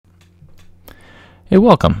Hey,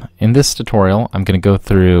 welcome. In this tutorial, I'm going to go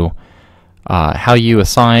through how you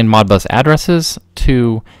assign Modbus addresses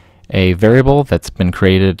to a variable that's been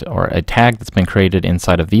created, or a tag that's been created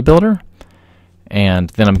inside of vBuilder. And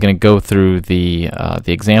then I'm going to go through the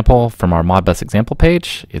example from our Modbus Example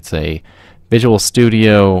page. It's a Visual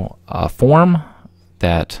Studio form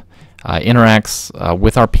that interacts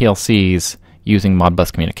with our PLCs using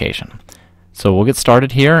Modbus communication. So we'll get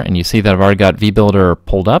started here, and you see that I've already got vBuilder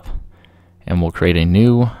pulled up. And we'll create a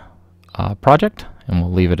new project, and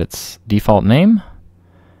we'll leave it its default name,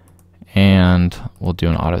 and we'll do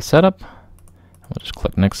an auto setup. We'll just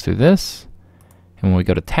click next to this, and when we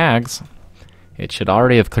go to tags, it should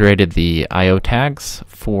already have created the I/O tags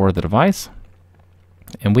for the device,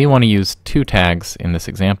 and we want to use two tags in this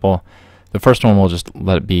example. The first one, we'll just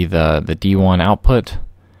let it be the D1 output,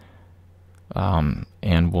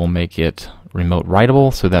 and we'll make it remote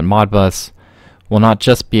writable so that Modbus will not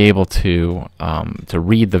just be able to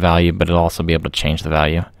read the value, but it'll also be able to change the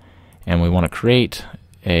value. And we want to create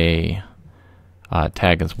a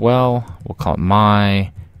tag as well. We'll call it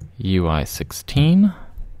my UI16,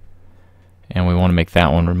 and we want to make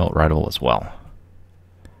that one remote writable as well.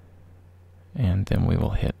 And then we will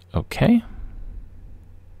hit OK.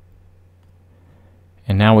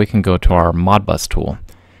 And now we can go to our Modbus tool.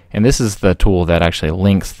 And this is the tool that actually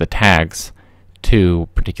links the tags to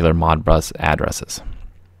particular Modbus addresses.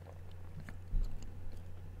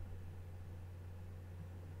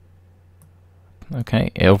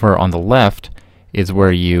 Okay, over on the left is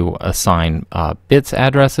where you assign bits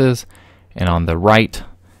addresses, and on the right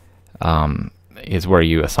is where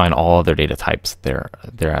you assign all other data types their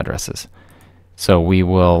addresses. So we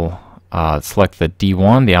will select the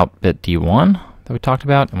D1, the out bit D1 that we talked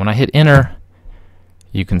about, and when I hit enter,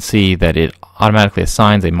 you can see that it automatically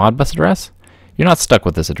assigns a Modbus address. You're not stuck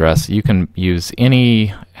with this address. You can use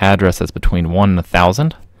any address that's between 1 and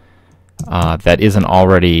 1,000 that isn't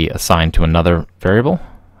already assigned to another variable.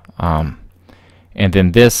 And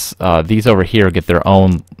then these over here get their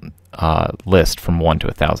own list from 1 to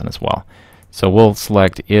 1,000 as well. So we'll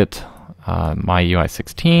select it, my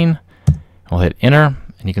UI16. We'll hit enter,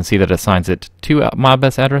 and you can see that it assigns it to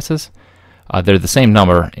Modbus addresses. They're the same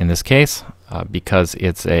number in this case because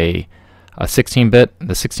it's a 16-bit,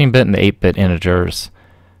 the 16-bit and the 8-bit integers,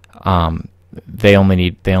 they only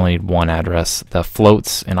need one address. The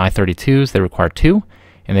floats and I32s, they require 2,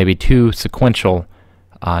 and they be 2 sequential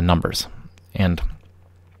numbers. And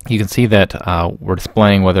you can see that we're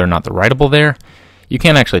displaying whether or not they're writable there. You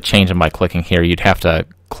can't actually change them by clicking here. You'd have to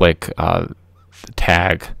click the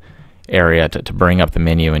tag area to bring up the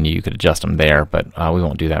menu, and you could adjust them there, but we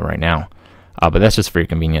won't do that right now. But that's just for your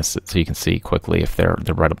convenience, so you can see quickly if they're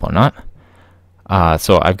writable or not.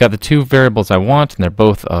 So I've got the two variables I want, and they're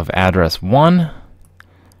both of address 1,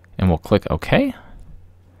 and we'll click OK.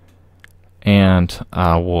 And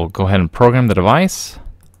we'll go ahead and program the device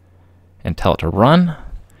and tell it to run.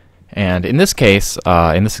 And in this case,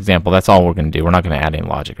 in this example, that's all we're going to do. We're not going to add any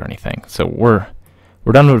logic or anything. So we're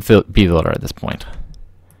done with vBuilder at this point.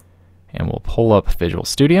 And we'll pull up Visual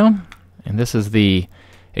Studio. And this is the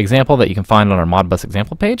example that you can find on our Modbus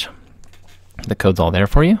Example page. The code's all there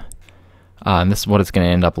for you. And this is what it's going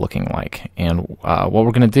to end up looking like. And what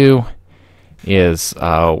we're going to do is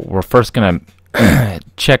we're first going to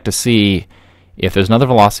check to see if there's another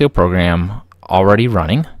Velocio program already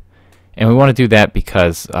running. And we want to do that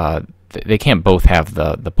because they can't both have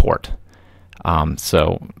the port.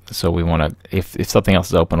 So we want to, if something else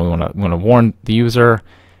is open, we want to warn the user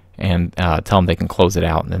and tell them they can close it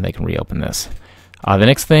out, and then they can reopen this. The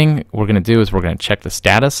next thing we're going to do is we're going to check the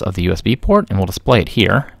status of the USB port, and we'll display it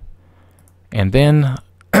here. And then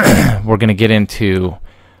we're going to get into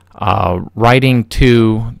writing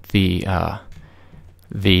to the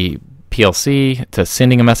PLC, to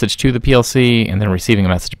sending a message to the PLC, and then receiving a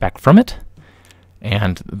message back from it.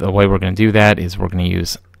 And the way we're going to do that is we're going to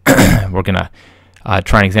use we're going to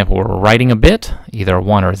try an example where we're writing a bit, either a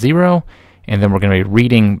 1 or a 0, and then we're going to be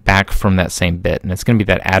reading back from that same bit, and it's going to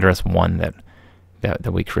be that address 1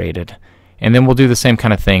 that we created. And then we'll do the same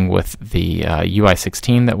kind of thing with the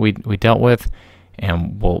UI16 that we dealt with,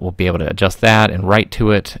 and we'll be able to adjust that and write to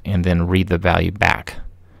it and then read the value back.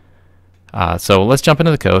 So let's jump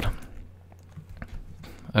into the code.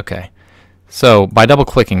 Okay, so by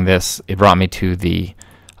double-clicking this, it brought me to the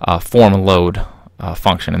form load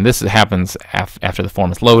function, and this happens after the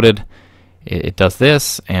form is loaded. It does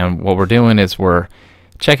this, and what we're doing is we're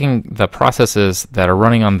checking the processes that are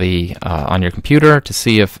running on the on your computer to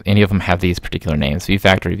see if any of them have these particular names: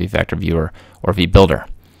 vFactory, vFactor Viewer, or vBuilder.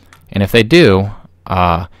 And if they do,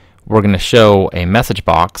 we're going to show a message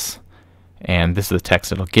box and this is the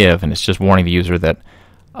text it'll give, and it's just warning the user that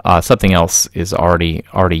something else is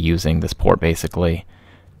already using this port, basically.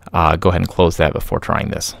 Go ahead and close that before trying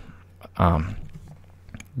this.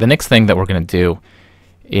 The next thing that we're going to do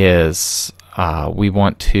is we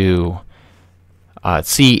want to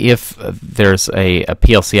see if there's a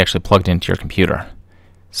PLC actually plugged into your computer.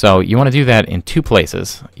 So you want to do that in two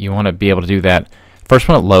places. You want to be able to do that first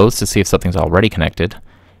when it loads to see if something's already connected,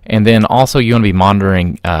 and then also you want to be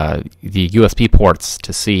monitoring the USB ports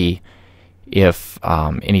to see if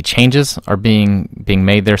any changes are being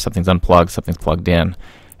made there. Something's unplugged, something's plugged in.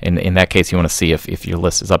 In that case, you want to see if your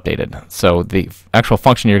list is updated. So the actual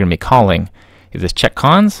function you're going to be calling is this check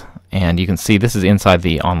cons, and you can see this is inside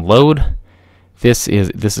the onload. This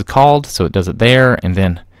is called, so it does it there, and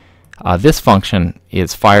then this function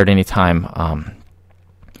is fired anytime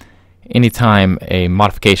a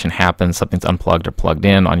modification happens, something's unplugged or plugged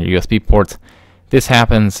in on your USB ports. This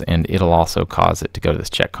happens, and it'll also cause it to go to this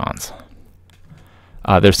check cons.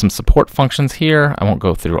 There's some support functions here. I won't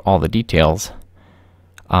go through all the details,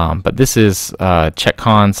 but this is check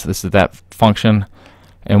cons. This is that function,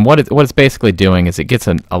 and what it's basically doing is it gets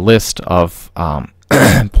a list of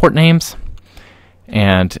port names,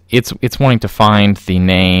 and it's wanting to find the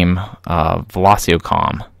name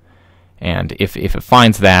Velociocom, and if it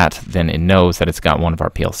finds that, then it knows that it's got one of our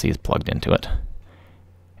PLCs plugged into it.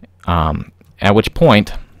 At which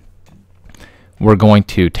point we're going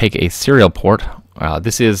to take a serial port.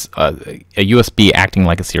 This is a USB acting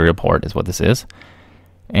like a serial port is what this is,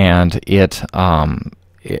 and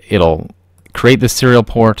it'll create this serial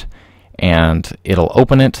port, and it'll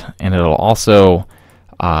open it, and it'll also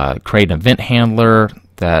create an event handler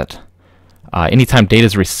that anytime data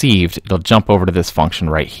is received, it'll jump over to this function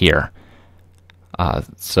right here.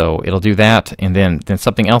 So it'll do that, and then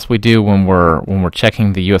something else we do when we're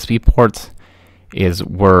checking the USB ports is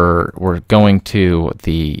we're going to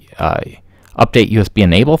the update USB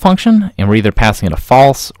enable function, and we're either passing it a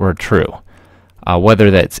false or a true,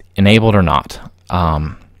 whether that's enabled or not.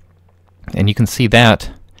 And you can see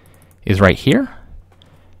that is right here,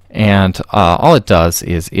 and all it does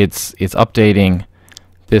is it's updating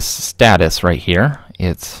this status right here.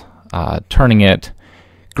 It's turning it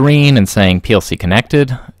green and saying PLC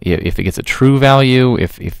connected if it gets a true value,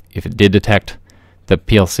 if it did detect the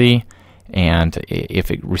PLC, and if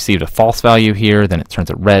it received a false value here, then it turns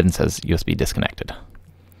it red and says USB disconnected.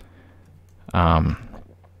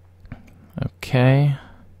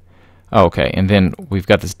 Okay, and then we've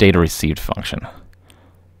got this data received function,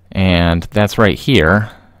 and that's right here.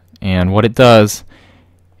 And what it does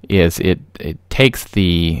is it takes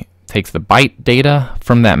the byte data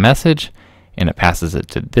from that message, and it passes it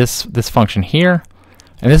to this function here,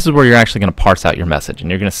 and this is where you're actually going to parse out your message, and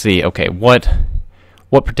you're going to see, okay, what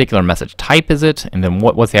particular message type is it, and then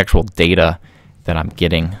what's the actual data that I'm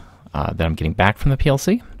getting back from the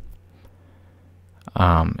PLC.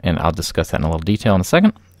 And I'll discuss that in a little detail in a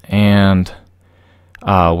second. And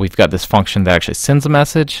we've got this function that actually sends a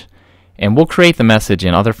message, and we'll create the message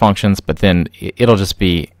in other functions, but then it'll just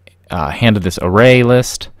be handed this array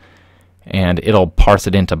list, and it'll parse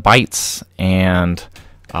it into bytes and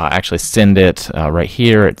actually send it right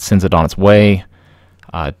here. It sends it on its way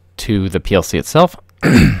to the PLC itself.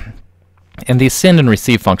 And these send and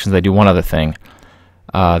receive functions, they do one other thing.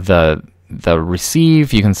 The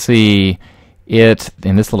receive, you can see it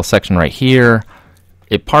in this little section right here.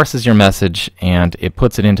 It parses your message and it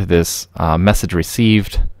puts it into this message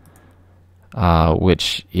received,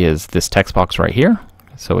 which is this text box right here.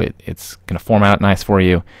 So it's going to format it nice for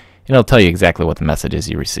you, and it'll tell you exactly what the message is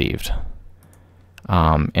you received.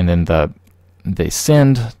 And then the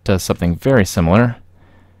send does something very similar.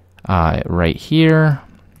 Right here,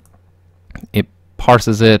 it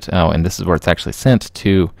parses it. Oh, and this is where it's actually sent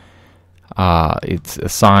to. It's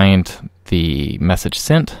assigned the message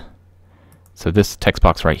sent. So this text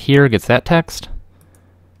box right here gets that text.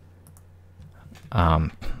 So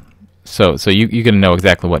you're going to know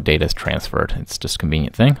exactly what data is transferred. It's just a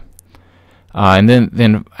convenient thing. And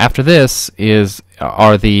then after this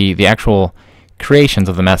are the actual creations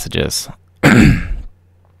of the messages.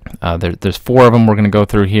 There's 4 of them we're going to go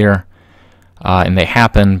through here, and they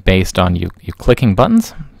happen based on you clicking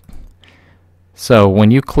buttons. So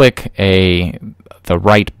when you click the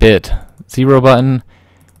right bit 0 button,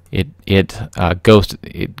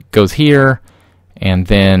 it goes here, and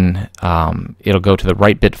then it'll go to the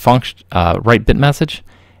right bit function, right bit message,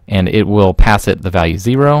 and it will pass it the value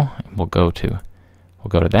 0. We'll go to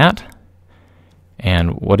that,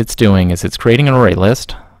 and what it's doing is it's creating an array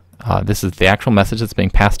list. This is the actual message that's being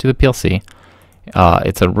passed to the PLC.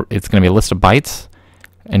 It's going to be a list of bytes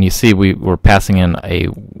and you see we were passing in a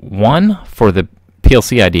 1 for the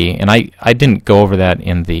PLC ID, and I didn't go over that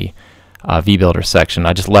in the vBuilder section.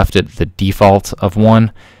 I just left it the default of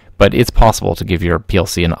 1, but it's possible to give your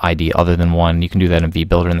PLC an ID other than 1. You can do that in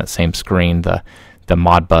vBuilder in that same screen, the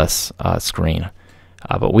Modbus screen.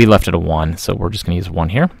 But we left it a 1, so we're just going to use 1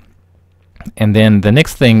 here. And then the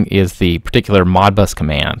next thing is the particular Modbus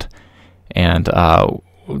command. And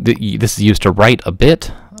this is used to write a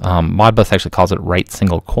bit. Modbus actually calls it write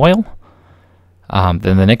single coil.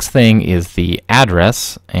 Then the next thing is the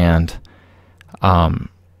address, and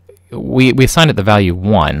we assign it the value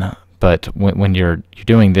 1, but when you're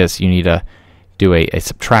doing this, you need to do a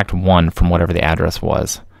subtract 1 from whatever the address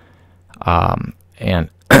was. And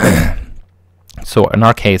so in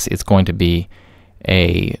our case, it's going to be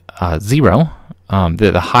a 0.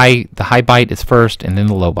 The high byte is first, and then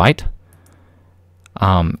the low byte.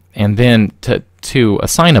 And then to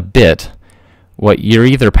assign a bit, what you're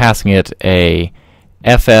either passing it a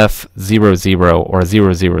FF00 or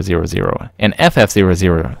 0000. And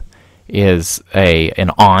FF00 is an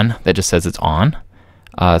on that just says it's on.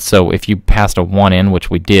 So if you passed a 1 in, which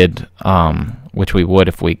we did, which we would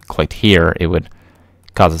if we clicked here, it would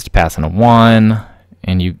cause us to pass in a 1,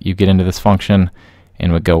 and you get into this function,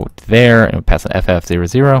 and it would go there, and it would pass an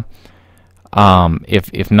FF00.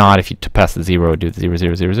 If not, if you pass the 0, it would do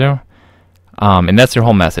the 0000. And that's your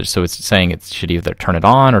whole message. So it's saying it should either turn it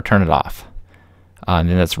on or turn it off. And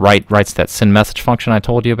then that's writes that send message function I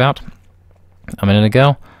told you about a minute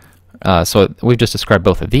ago. So we've just described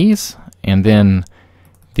both of these, and then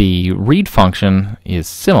the read function is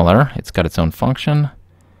similar. It's got its own function,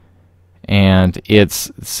 and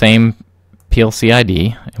it's same PLC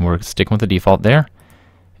ID, and we're sticking with the default there.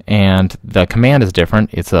 And the command is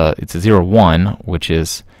different. It's a 01, which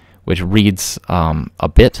reads a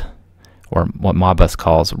bit, or what Modbus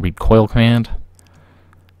calls read coil command.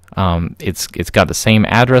 It's got the same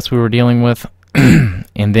address we were dealing with, and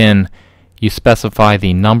then you specify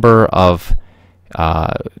the number of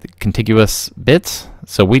contiguous bits.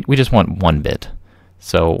 So we just want 1 bit.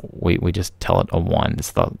 So we just tell it a 1.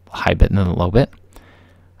 It's the high bit and then the low bit.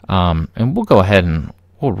 And we'll go ahead and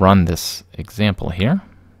we'll run this example here.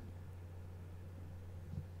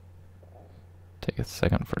 Take a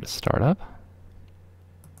second for it to start up.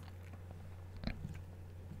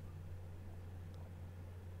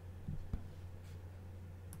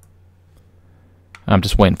 I'm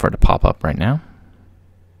just waiting for it to pop up right now.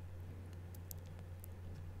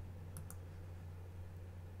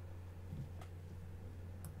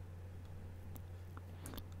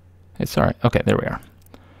 Hey, sorry. Okay, there we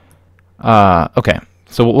are. Okay,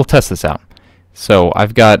 so we'll test this out. So I'm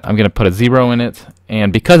going to put a 0 in it,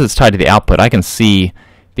 and because it's tied to the output, I can see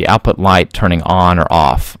the output light turning on or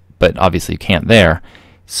off, but obviously you can't there.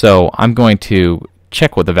 So I'm going to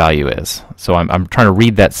check what the value is. So I'm trying to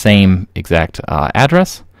read that same exact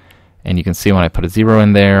address, and you can see when I put a 0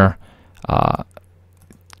 in there,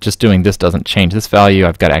 just doing this doesn't change this value.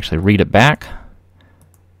 I've got to actually read it back.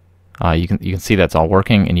 You can see that's all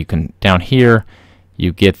working, and you can down here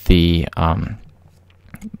you get the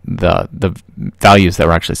values that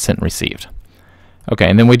were actually sent and received. Okay,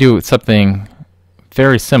 and then we do something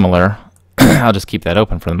very similar. I'll just keep that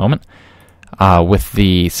open for the moment. With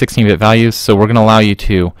the 16-bit values, so we're going to allow you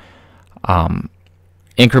to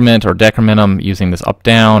increment or decrement them using this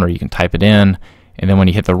up-down, or you can type it in, and then when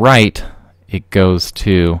you hit the write, it goes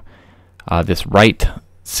to this write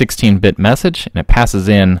 16-bit message, and it passes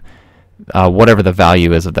in whatever the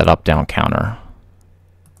value is of that up-down counter.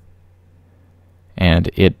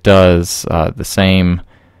 And it does the same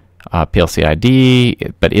PLC ID,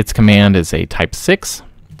 but its command is a type 6,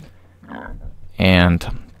 and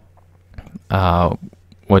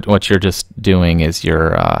what you're just doing is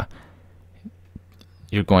you're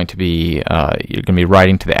going to be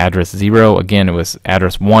writing to the address 0. Again, it was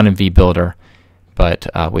address 1 in vBuilder, but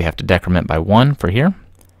we have to decrement by 1 for here,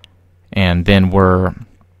 and then we're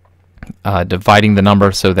dividing the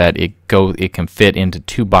number so that it can fit into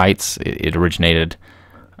 2 bytes. It originated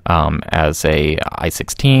as a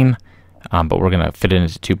I16, but we're going to fit it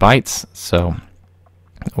into 2 bytes. So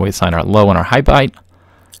we assign our low and our high byte,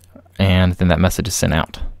 and then that message is sent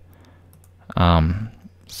out.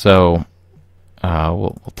 So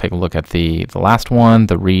we'll take a look at the last one,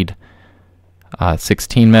 the read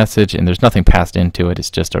 16 message, and there's nothing passed into it.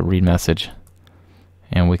 It's just a read message,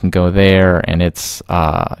 and we can go there, and its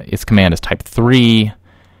command is type 3,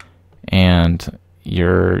 and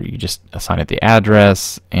you just assign it the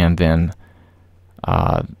address and then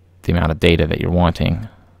the amount of data that you're wanting.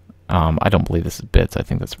 I don't believe this is bits. I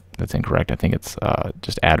think that's incorrect. I think it's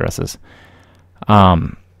just addresses.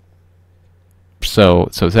 So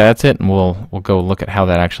that's it, and we'll go look at how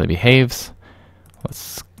that actually behaves.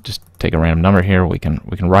 Let's just take a random number here. We can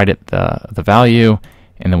write it the value,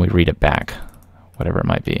 and then we read it back, whatever it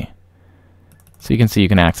might be. So you can see you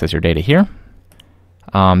can access your data here.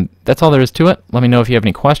 That's all there is to it. Let me know if you have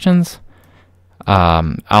any questions.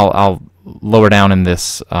 I'll lower down in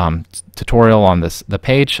this tutorial on the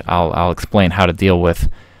page. I'll explain how to deal with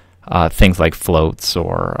things like floats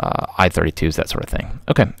or I-32s, that sort of thing.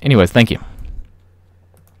 Okay. Anyways, thank you.